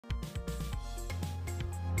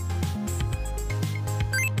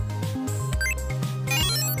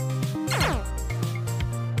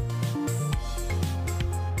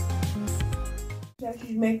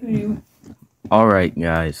Alright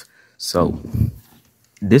guys, so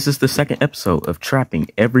this is the second episode of trapping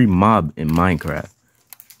every mob in Minecraft.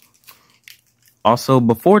 Also,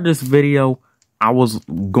 before this video, I was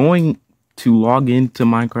going to log into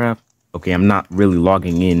Minecraft. Okay, I'm not really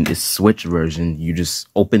logging in, it's Switch version. You just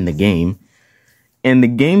open the game. And the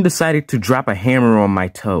game decided to drop a hammer on my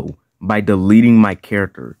toe by deleting my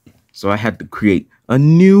character. So I had to create a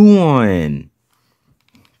new one.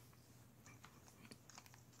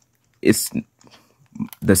 It's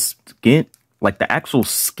the skin, like the actual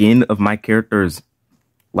skin of my character is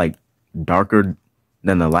like darker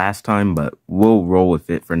than the last time, but we'll roll with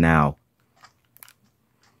it for now.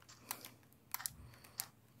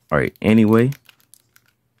 Alright, anyway.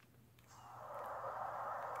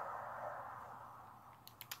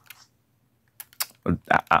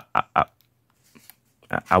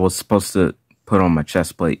 I was supposed to put on my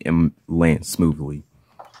chest plate and land smoothly.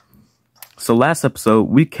 So last episode,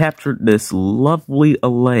 we captured this lovely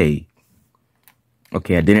allay.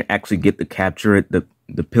 Okay, I didn't actually get to capture it.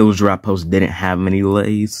 The pillager outpost didn't have many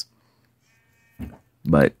lays.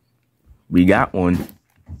 But we got one.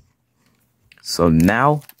 So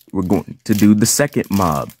now we're going to do the second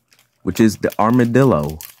mob, which is the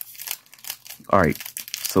armadillo. Alright,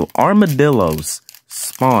 so armadillos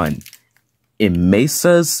spawn in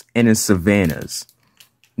mesas and in savannas.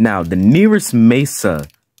 Now, the nearest mesa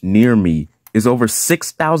near me is over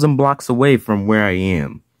 6,000 blocks away from where I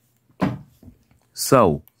am.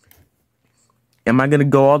 So, am I going to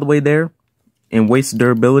go all the way there and waste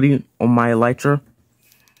durability on my elytra?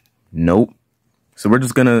 Nope. So we're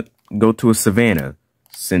just going to go to a savanna,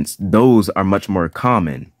 since those are much more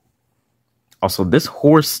common. Also, this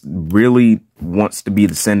horse really wants to be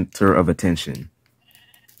the center of attention.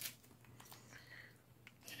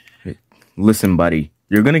 Listen, buddy,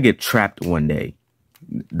 you're going to get trapped one day.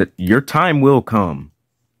 Your time will come.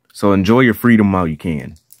 So enjoy your freedom while you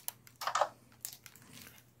can.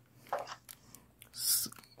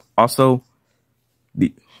 Also,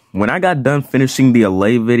 when I got done finishing the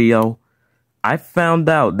allay video, I found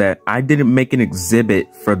out that I didn't make an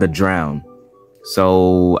exhibit for the drown.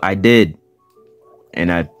 So I did.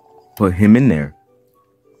 And I put him in there.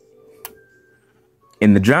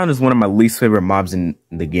 And the drown is one of my least favorite mobs in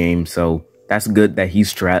the game. So that's good that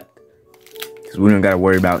he's trapped. Because we don't got to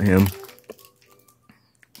worry about him.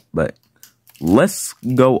 But let's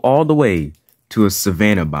go all the way to a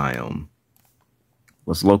savanna biome.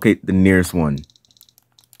 Let's locate the nearest one.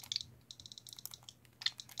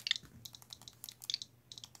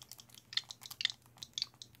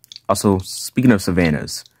 Also, speaking of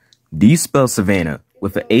savannas, do you spell savanna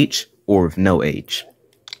with an H or with no H?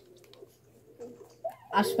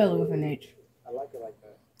 I spell it with an H.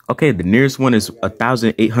 Okay, the nearest one is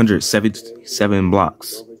 1,877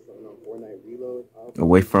 blocks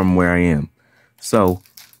away from where I am. So,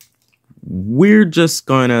 we're just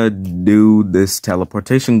gonna do this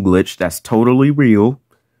teleportation glitch that's totally real.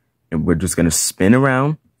 And we're just gonna spin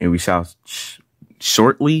around and we shall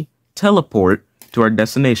shortly teleport to our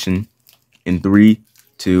destination in 3,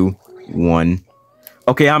 2, 1.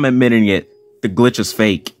 Okay, I'm admitting it. The glitch is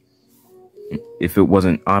fake. If it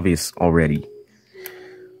wasn't obvious already.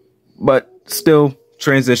 But still,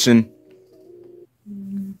 transition.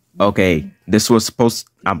 Okay,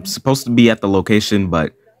 I'm supposed to be at the location,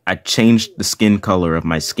 but I changed the skin color of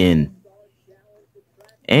my skin.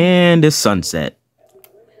 And it's sunset.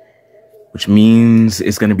 Which means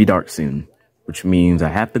it's gonna be dark soon. Which means I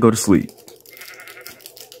have to go to sleep.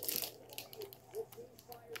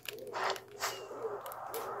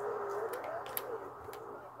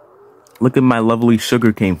 Look at my lovely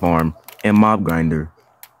sugarcane farm and mob grinder,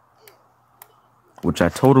 which I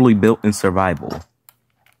totally built in survival.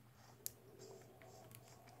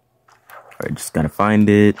 Alright, just gotta find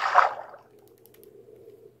it.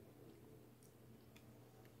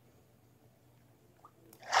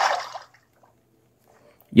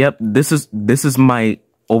 Yep, this is my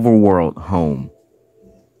overworld home.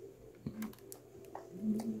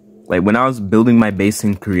 Like when I was building my base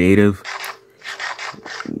in creative,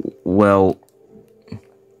 well,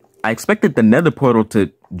 I expected the nether portal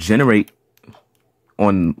to generate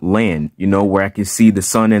on land, you know, where I can see the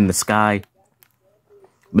sun in the sky.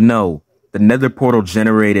 But no, the nether portal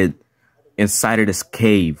generated inside of this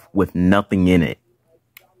cave with nothing in it.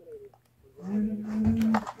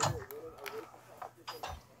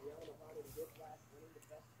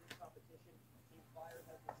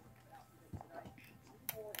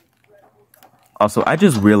 Also, I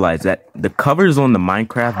just realized that the covers on the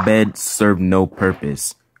Minecraft bed serve no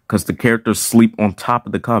purpose, because the characters sleep on top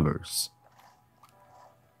of the covers.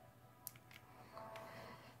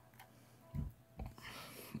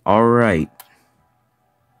 All right.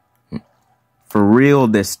 For real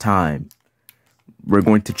this time. We're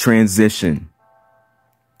going to transition.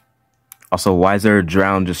 Also, why is there a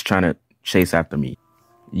drown just trying to chase after me?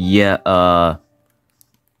 Yeah,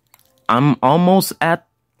 I'm almost at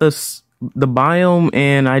the biome,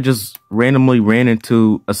 and I just randomly ran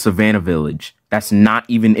into a savanna village. That's not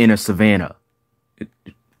even in a savanna.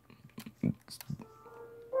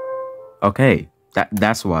 Okay,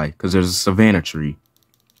 that's why, because there's a savanna tree.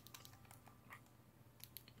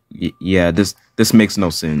 Yeah, this makes no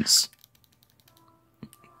sense.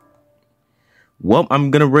 Well, I'm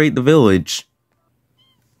gonna raid the village.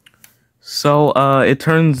 So, it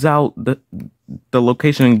turns out that the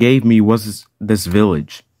location it gave me was this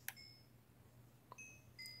village.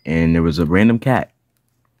 And there was a random cat.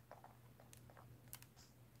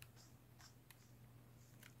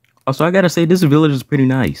 Also, I gotta say, this village is pretty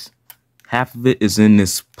nice. Half of it is in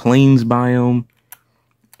this plains biome.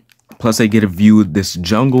 Plus, I get a view of this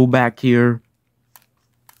jungle back here.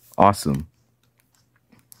 Awesome.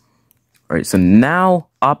 Alright, so now,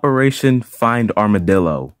 Operation Find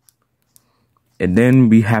Armadillo. And then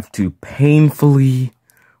we have to painfully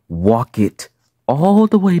walk it all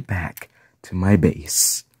the way back to my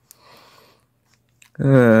base.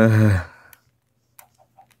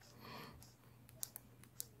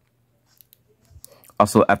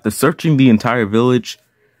 Also, after searching the entire village,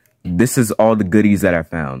 this is all the goodies that I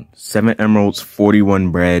found. 7 emeralds,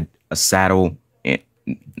 41 bread, a saddle, and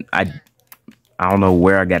I don't know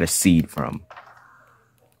where I got a seed from.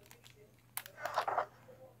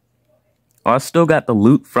 Oh, I still got the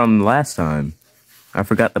loot from last time. I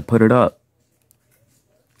forgot to put it up.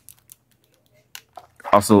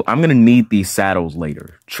 Also, I'm gonna need these saddles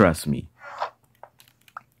later. Trust me.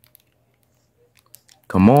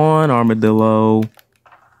 Come on, Armadillo.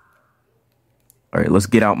 Alright, let's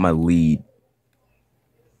get out my lead.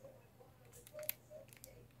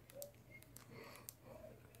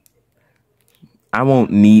 I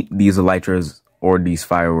won't need these elytras or these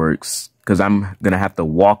fireworks because I'm gonna have to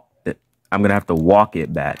walk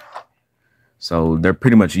it back. So they're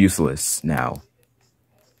pretty much useless now.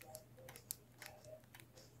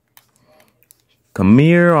 Come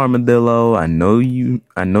here, Armadillo. I know you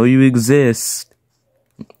exist.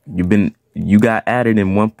 You got added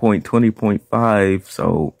in 1.20.5,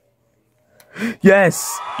 so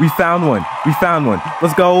yes, we found one.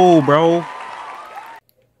 Let's go, bro.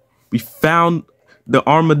 We found the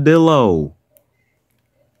armadillo.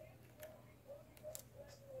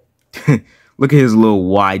 Look at his little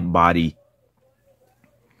wide body.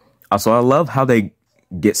 Also, I love how they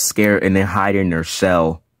get scared and then hide in their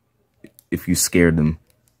shell if you scare them.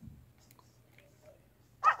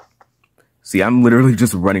 See, I'm literally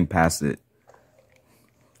just running past it.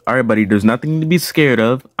 Alright, buddy, there's nothing to be scared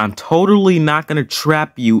of. I'm totally not going to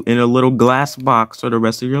trap you in a little glass box for the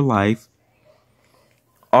rest of your life.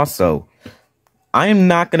 Also, I am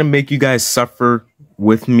not going to make you guys suffer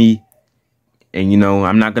with me. And, you know,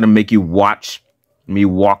 I'm not going to make you watch me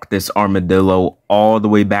walk this armadillo all the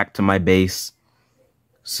way back to my base.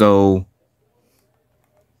 So,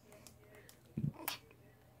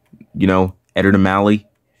 you know, Editor Mally,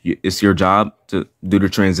 it's your job to do the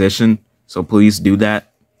transition. So please do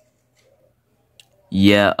that.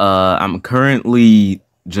 Yeah, I'm currently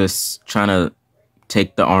just trying to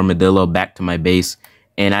take the armadillo back to my base.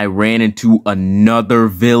 And I ran into another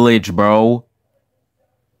village, bro.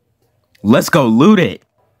 Let's go loot it.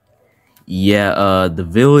 Yeah, the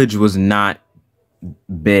village was not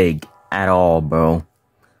big at all, bro.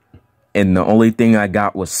 And the only thing I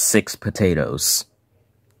got was 6 potatoes.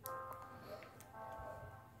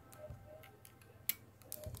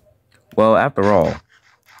 Well, after all,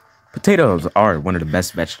 potatoes are one of the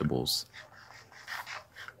best vegetables.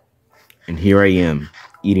 And here I am,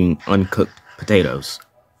 eating uncooked potatoes.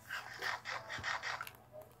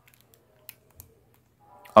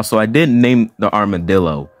 Also, I didn't name the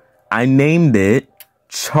armadillo. I named it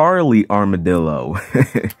Charlie Armadillo.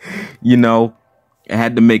 You know, I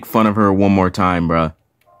had to make fun of her one more time, bruh.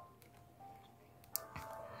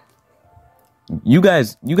 You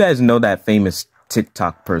guys know that famous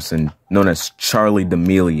TikTok person known as Charlie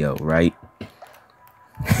D'Amelio, right?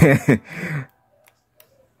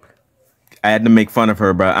 I had to make fun of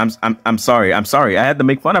her, bro. I'm sorry. I had to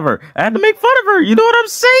make fun of her. You know what I'm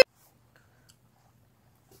saying?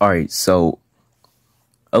 All right, so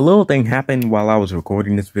a little thing happened while I was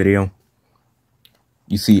recording this video.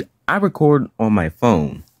 You see, I record on my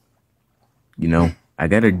phone. You know, I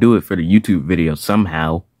gotta do it for the YouTube video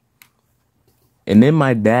somehow. And then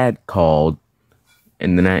my dad called,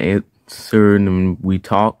 and then I answered, and we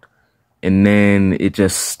talked, and then it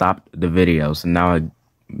just stopped the video. So now I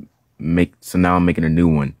So now I'm making a new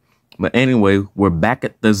one. But anyway, we're back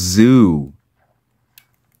at the zoo.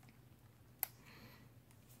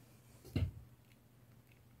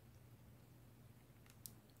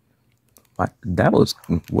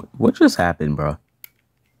 What just happened, bro?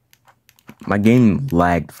 My game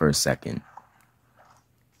lagged for a second.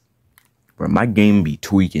 Bro, my game be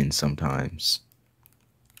tweaking sometimes.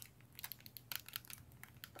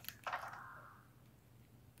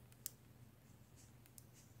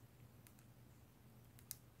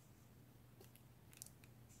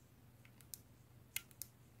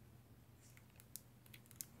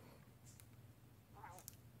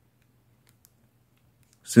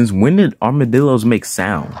 Since when did armadillos make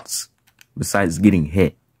sounds besides getting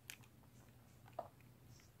hit?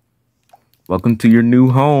 Welcome to your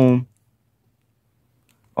new home.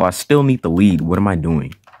 Oh, I still need the lead. What am I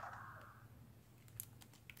doing?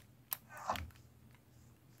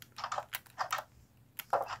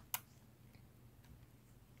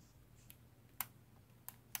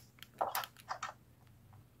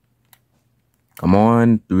 Come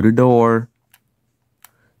on, through the door.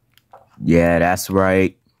 Yeah, that's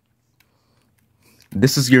right.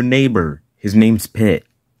 This is your neighbor. His name's Pitt.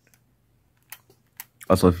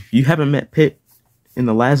 Also, if you haven't met Pitt in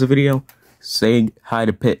the last video, say hi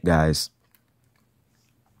to Pitt, guys.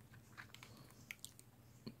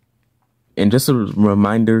 And just a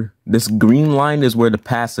reminder, this green line is where the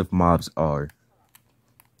passive mobs are.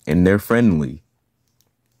 And they're friendly.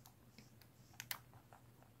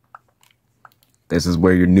 This is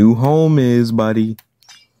where your new home is, buddy.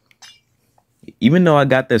 Even though I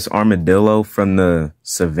got this armadillo from the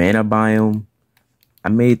savannah biome, I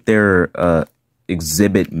made their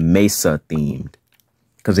exhibit mesa themed.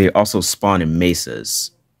 Because they also spawn in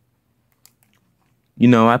mesas. You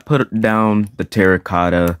know, I put down the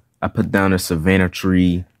terracotta. I put down a savannah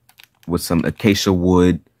tree with some acacia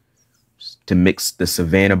wood to mix the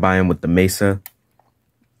savannah biome with the mesa.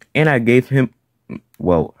 And I gave him,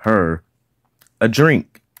 well, her, a drink.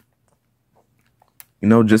 You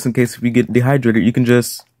know, just in case if you get dehydrated, you can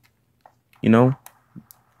just, you know,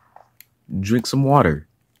 drink some water.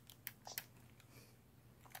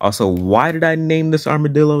 Also, why did I name this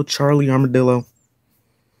armadillo Charlie Armadillo?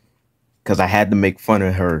 Because I had to make fun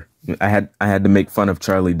of her. I had to make fun of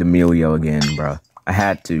Charlie D'Amelio again, bro. I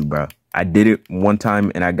had to, bro. I did it one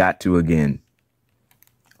time and I got to again.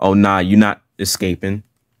 Oh, nah, you're not escaping.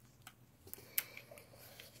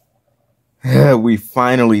 We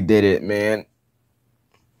finally did it, man.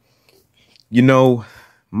 You know,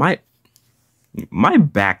 my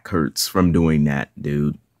back hurts from doing that,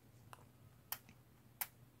 dude.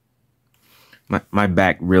 My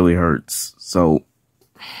back really hurts. So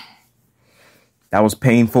that was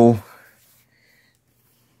painful.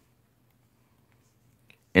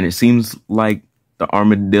 And it seems like the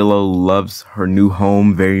armadillo loves her new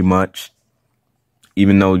home very much.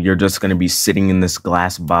 Even though you're just going to be sitting in this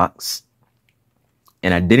glass box.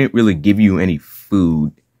 And I didn't really give you any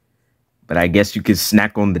food. But I guess you could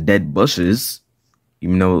snack on the dead bushes.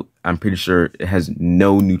 Even though I'm pretty sure it has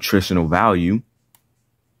no nutritional value.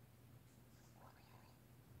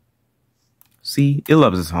 See, it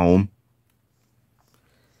loves its home.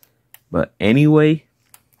 But anyway,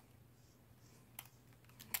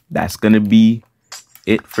 that's going to be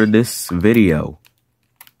it for this video.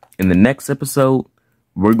 In the next episode,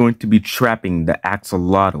 we're going to be trapping the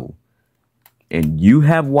axolotl. And you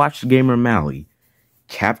have watched Gamer Mally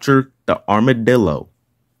capture the armadillo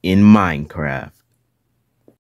in Minecraft.